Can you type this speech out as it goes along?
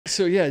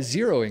So yeah,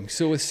 zeroing.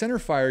 So with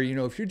centerfire, you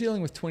know, if you're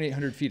dealing with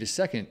 2,800 feet a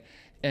second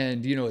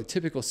and, you know, a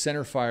typical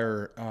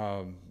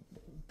centerfire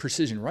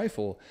precision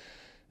rifle,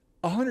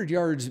 100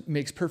 yards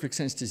makes perfect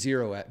sense to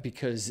zero at,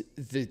 because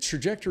the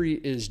trajectory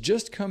is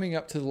just coming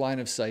up to the line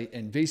of sight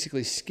and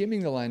basically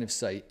skimming the line of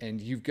sight.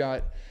 And you've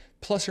got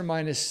plus or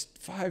minus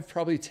 5,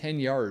 probably 10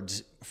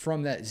 yards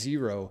from that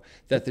zero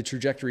that the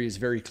trajectory is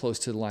very close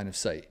to the line of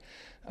sight.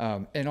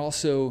 And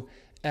also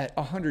at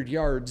 100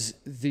 yards,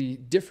 the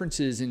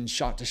differences in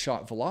shot to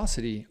shot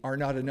velocity are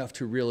not enough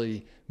to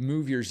really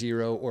move your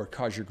zero or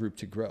cause your group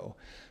to grow.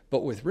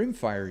 But with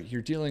rimfire,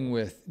 you're dealing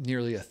with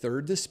nearly a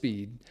third the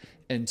speed.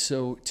 And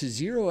so to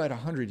zero at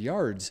 100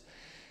 yards,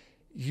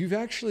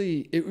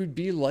 it would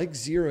be like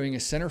zeroing a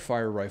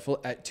centerfire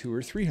rifle at 200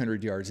 or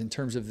 300 yards in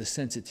terms of the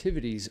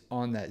sensitivities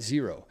on that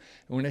zero.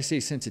 And when I say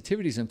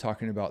sensitivities, I'm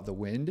talking about the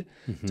wind,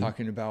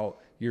 talking about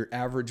your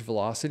average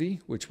velocity,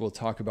 which we'll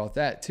talk about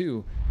that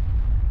too,